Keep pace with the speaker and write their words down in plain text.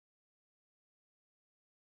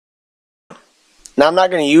Now, I'm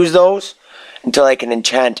not going to use those until I can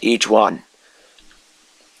enchant each one.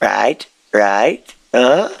 Right?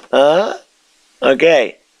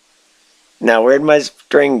 Okay. Now, where'd my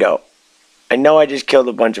string go? I know I just killed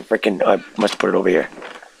a bunch of freaking... I must put it over here.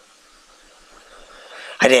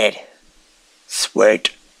 I did.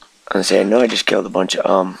 Sweet. I'm gonna say, I know I just killed a bunch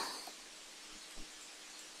of,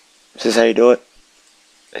 Is this how you do it?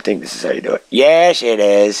 I think this is how you do it. Yes, it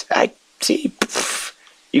is. I see. Pff,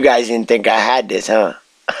 you guys didn't think I had this, huh?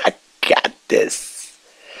 I got this.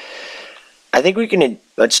 I think we can...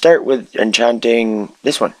 Let's start with enchanting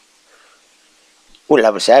this one. Ooh,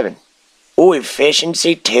 level 7. Ooh,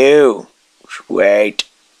 efficiency 2. Wait.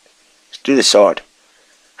 Let's do the sword.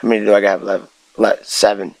 How many do I got? Level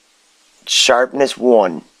 7. Sharpness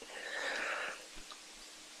 1.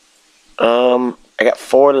 I got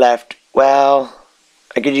 4 left. Well,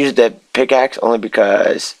 I could use the pickaxe only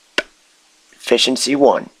because efficiency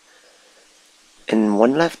 1. And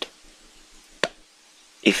 1 left.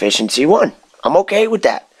 Efficiency 1. I'm okay with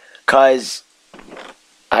that. Cause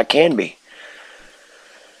I can be.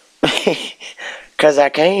 Cause I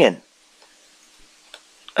can.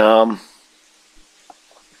 My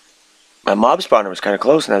mob spawner was kind of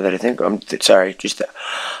close now that I think. I'm sorry.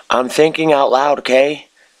 I'm thinking out loud. Okay.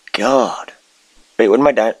 God. Wait, what am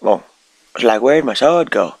I dying? Oh, I was like, where'd my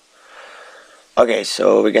sword go? Okay,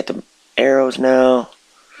 so we got the arrows now.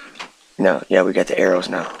 No, yeah, we got the arrows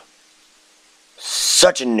now.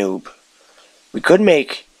 Such a noob. We could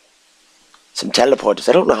make some teleporters.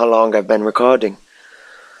 I don't know how long I've been recording.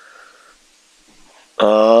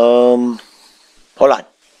 Hold on.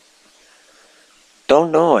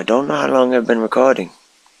 Don't know. I don't know how long I've been recording.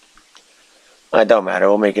 It don't matter.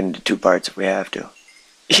 We'll make it into 2 parts if we have to.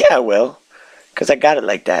 Yeah, I will. Because I got it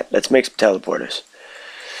like that. Let's make some teleporters.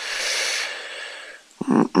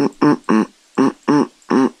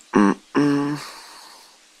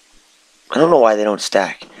 I don't know why they don't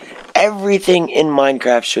stack. Everything in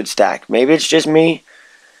Minecraft should stack. Maybe it's just me.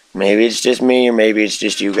 Maybe it's just me, or maybe it's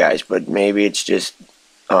just you guys. But maybe it's just...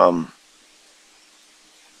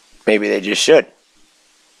 maybe they just should.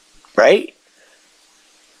 Right?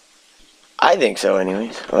 I think so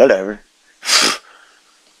anyways. Whatever.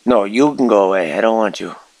 No, you can go away. I don't want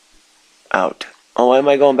you. Out. Oh, why am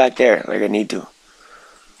I going back there? Like I need to.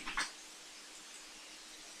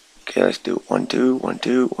 Okay, let's do 1, 2, 1,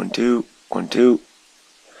 2, 1, 2, 1, 2.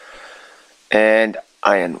 And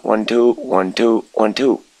iron. 1, 2, 1, 2, 1,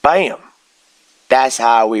 2. Bam! That's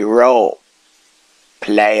how we roll.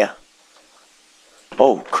 Player.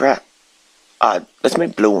 Oh, crap. Let's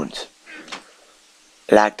make blue ones.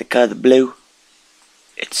 Like the color blue.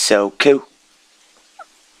 It's so cool.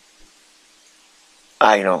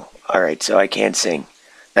 I know. Alright, so I can't sing.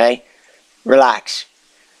 Hey? Relax.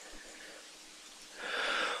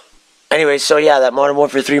 Anyway, so yeah, that Modern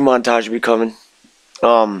Warfare 3 montage will be coming.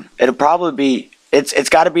 It'll probably be... It's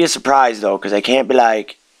got to be a surprise, though, because I can't be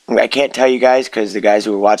like... I can't tell you guys, because the guys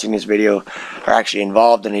who are watching this video are actually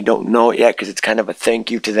involved, and they don't know it yet, because it's kind of a thank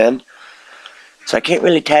you to them. So I can't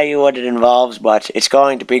really tell you what it involves, but it's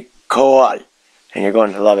going to be cool. And you're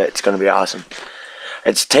going to love it. It's going to be awesome.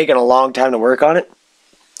 It's taken a long time to work on it.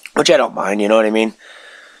 Which I don't mind, you know what I mean?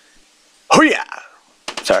 Oh yeah!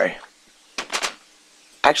 Sorry.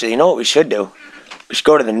 Actually, you know what we should do? We should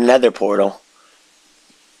go to the Nether portal.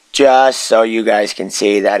 Just so you guys can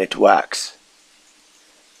see that it works.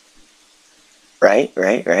 Right?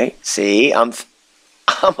 See? I'm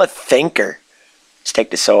a thinker. Let's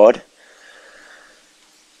take the sword.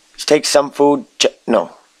 Let's take some food.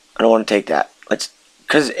 No, I don't want to take that.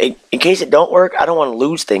 Because in case it don't work, I don't want to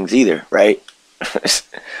lose things either, right?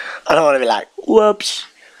 I don't want to be like, whoops.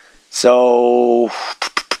 So,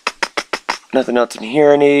 nothing else in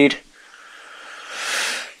here I need.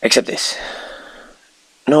 Except this.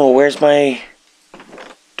 No, where's my...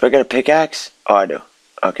 Do I got a pickaxe? Oh, I do.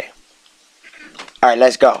 Okay. Alright,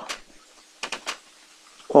 let's go.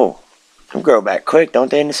 Oh, them grow back quick, don't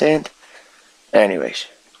they, in the sand? Anyways.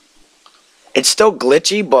 It's still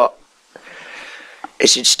glitchy, but it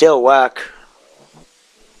should still work.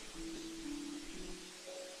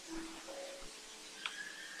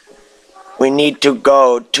 We need to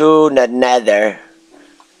go to the Nether.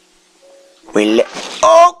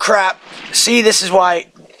 Oh crap! See, this is why.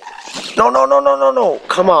 No!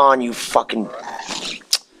 Come on, you fucking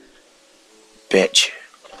bitch!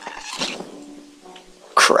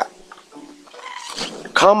 Crap!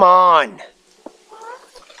 Come on,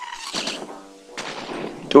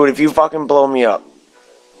 dude! If you fucking blow me up,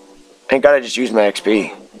 I gotta just use my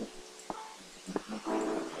XP.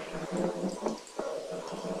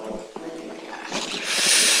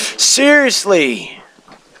 Seriously!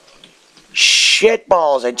 Shh. shit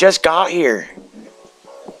balls. I just got here.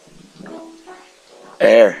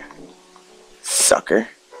 There. Sucker.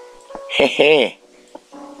 Hehe.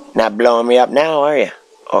 Not blowing me up now, are you?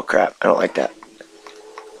 Oh crap, I don't like that.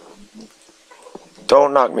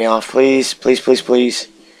 Don't knock me off, please. Please, please, please.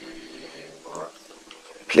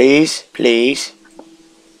 Please, please.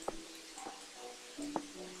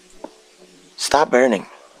 Stop burning.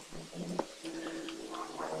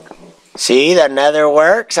 See, the nether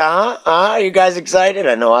works, huh? You guys excited?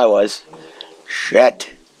 I know I was.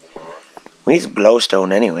 Shit. We need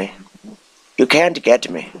glowstone anyway. You can't get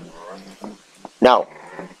to me. No.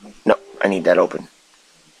 No, I need that open.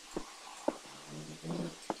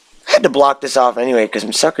 I had to block this off anyway because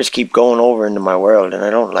some suckers keep going over into my world and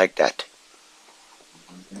I don't like that.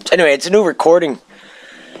 Anyway, it's a new recording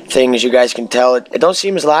thing, as you guys can tell. It don't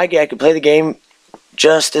seem as laggy. I can play the game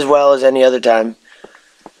just as well as any other time.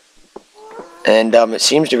 And it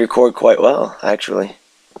seems to record quite well, actually.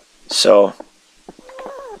 So,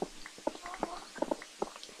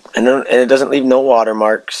 and it doesn't leave no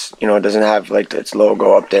watermarks. You know, it doesn't have like its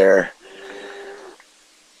logo up there.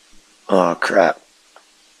 Oh crap.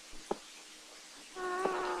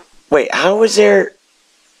 Wait, how is there...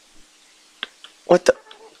 What the...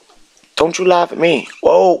 Don't you laugh at me.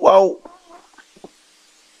 Whoa, whoa.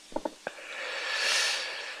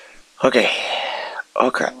 Okay.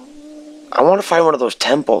 Oh crap. I want to find one of those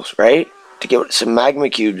temples, right? To get some magma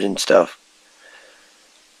cubes and stuff.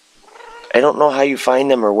 I don't know how you find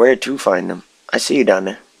them or where to find them. I see you down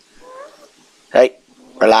there. Hey,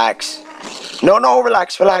 relax. No,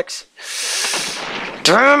 relax, relax.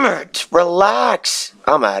 Damn it, relax.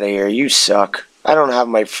 I'm out of here. You suck. I don't have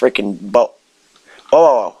my freaking boat.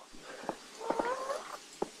 Oh.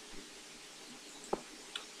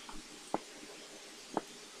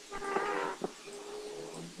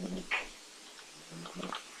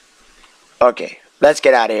 Okay, let's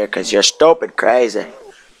get out of here because you're stupid crazy.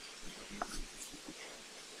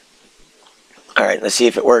 Alright, let's see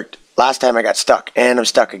if it worked. Last time I got stuck, and I'm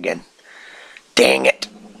stuck again. Dang it.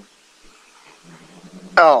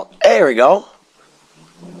 Oh, there we go.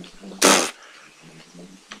 Pfft.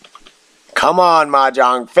 Come on,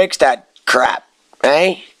 Mahjong, fix that crap,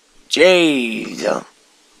 eh? Jeez.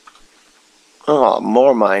 Oh,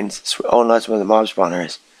 more mines. Oh, no, that's where the mob spawner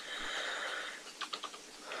is.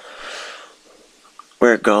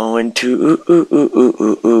 We're going to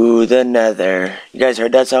the nether. You guys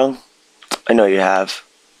heard that song? I know you have.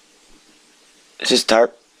 Is this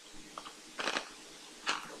tarp?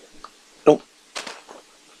 Nope.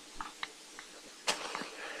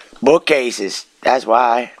 Bookcases. That's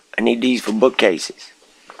why. I need these for bookcases.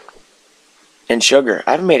 And sugar.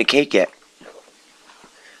 I haven't made a cake yet.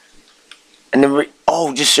 And then,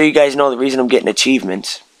 oh, just so you guys know the reason I'm getting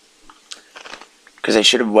achievements. Because I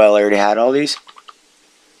should have already had all these.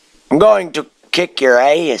 I'm going to kick your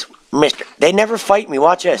ass, mister. They never fight me.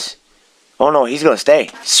 Watch this. Oh, no. He's going to stay.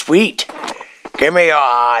 Sweet. Give me your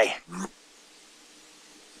eye.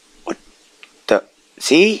 What the?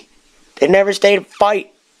 See? They never stay to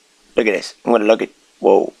fight. Look at this. I'm going to look at...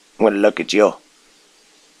 Whoa. I'm going to look at you.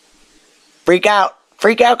 Freak out.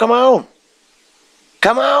 Freak out. Come on.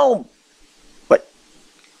 Come on. What?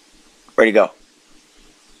 Where'd he go?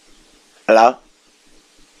 Hello?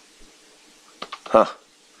 Huh.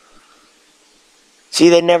 See,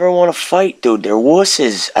 they never want to fight, dude. They're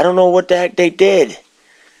wusses. I don't know what the heck they did.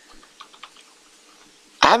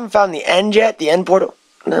 I haven't found the end yet. The end portal.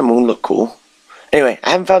 That moon look cool. Anyway,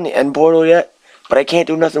 I haven't found the end portal yet. But I can't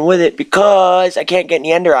do nothing with it because I can't get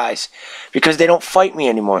any ender eyes. Because they don't fight me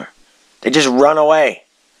anymore. They just run away.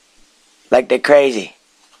 Like they're crazy.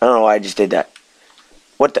 I don't know why I just did that.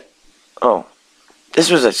 What the... Oh. This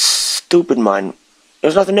was a stupid mine.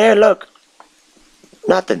 There's nothing there, look.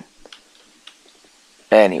 Nothing.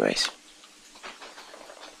 Anyways.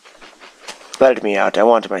 Let me out. I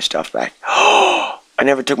wanted my stuff back. I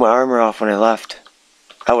never took my armor off when I left.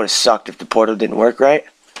 That would have sucked if the portal didn't work right.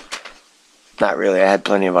 Not really. I had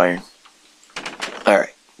plenty of iron.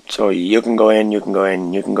 Alright. So you can go in, you can go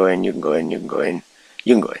in, you can go in, you can go in, you can go in.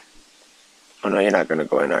 You can go in. Oh no, you're not going to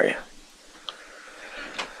go in, are you?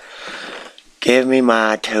 Give me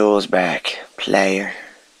my tools back, player.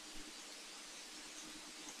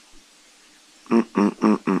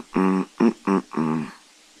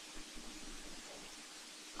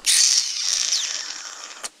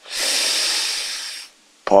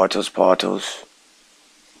 Portals, portals.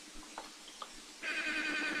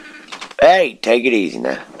 Hey, take it easy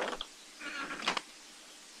now.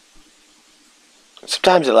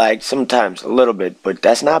 Sometimes it lags, sometimes a little bit, but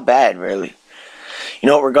that's not bad, really. You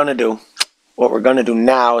know what we're gonna do? what we're gonna do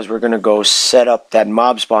now is we're gonna go set up that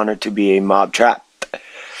mob spawner to be a mob trap. I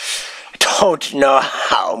don't know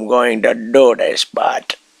how I'm going to do this,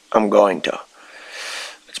 but I'm going to.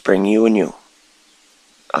 Let's bring you and you.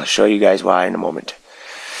 I'll show you guys why in a moment.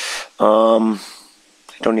 I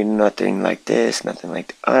don't need nothing like this, nothing like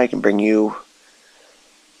that. I can bring you.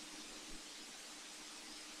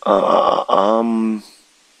 I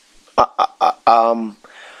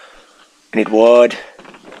need wood.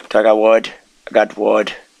 Do I got wood? I got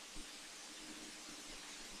wood.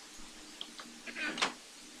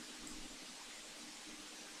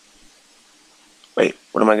 Wait,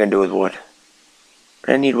 what am I gonna do with wood? What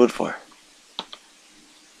do I need wood for?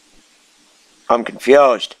 I'm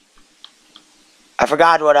confused. I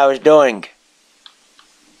forgot what I was doing.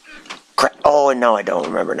 Oh, no, I don't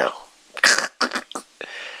remember now.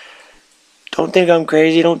 Don't think I'm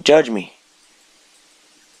crazy. Don't judge me.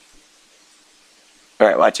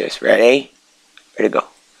 Alright, watch this. Ready? Ready to go.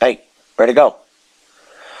 Hey, ready to go.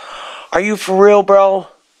 Are you for real, bro?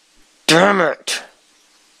 Damn it.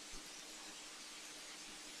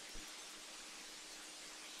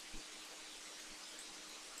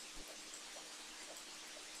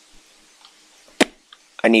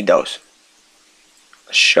 I need those.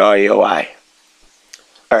 I'll show you why.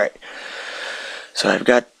 Alright. So I've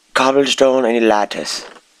got cobblestone. I need lattice.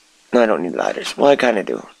 No, I don't need lattice. Well, I kind of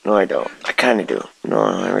do. No, I don't. I kind of do. No,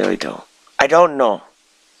 I really don't. I don't know.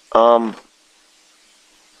 I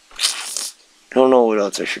don't know what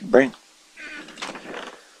else I should bring.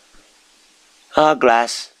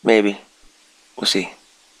 Glass. Maybe. We'll see.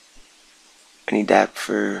 I need that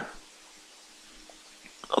for...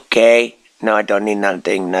 Okay. No, I don't need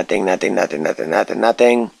nothing. Nothing. I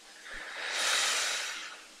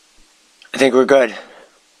think we're good.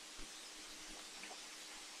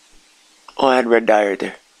 Oh, I had red dye right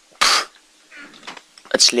there.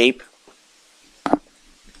 Let's sleep.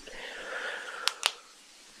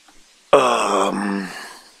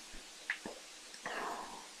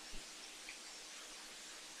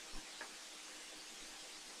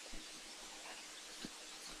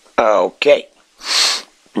 Okay.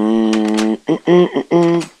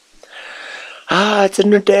 It's a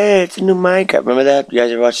new day. It's a new Minecraft. Remember that? You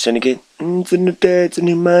guys ever watch Syndicate? It's a new day. It's a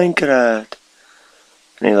new Minecraft.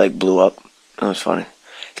 And he like blew up. That was funny.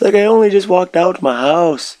 It's like I only just walked out to my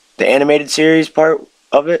house. The animated series part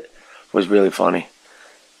of it was really funny.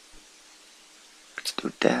 Let's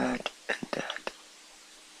do that and that.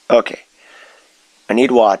 Okay. I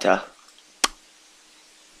need water.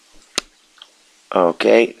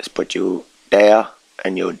 Okay, let's put you there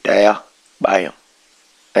and you there. Bam.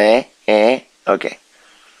 Okay.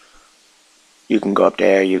 You can go up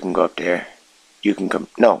there, you can go up there. You can come.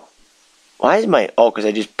 No. Why is my... Oh, because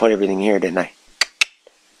I just put everything here, didn't I?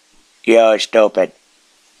 You're stupid.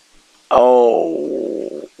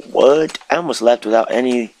 Oh, what? I almost left without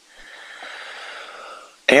any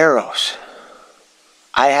arrows.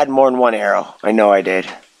 I had more than one arrow. I know I did.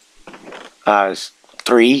 I was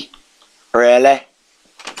 3. Really?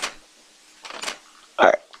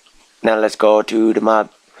 Alright. Now let's go to the mob.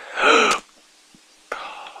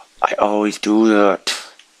 I always do that.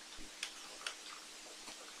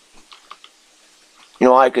 You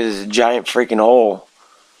know why? Because it's a giant freaking hole.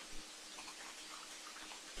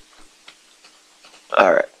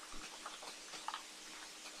 Alright.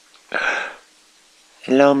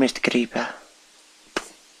 Hello, Mr. Creeper.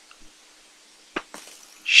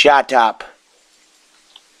 Shut up.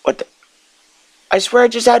 What the? I swear I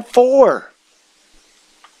just had 4.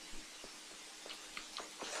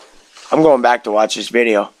 I'm going back to watch this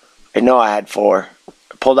video. I know I had 4.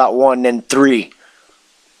 I pulled out 1, then 3.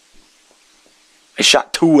 I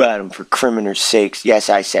shot 2 at him for criminal's sakes. Yes,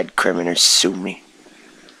 I said criminals. Sue me.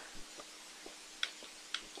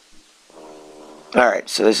 Alright,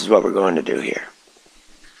 so this is what we're going to do here.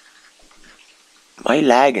 Why are you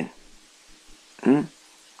lagging?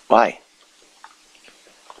 Why?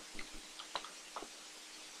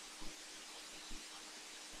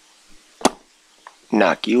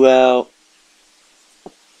 Knock you out.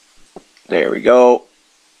 There we go.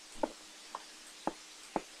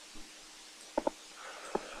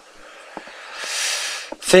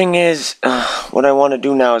 Thing is, what I want to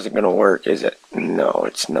do now isn't going to work, is it? No,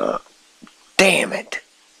 it's not. Damn it.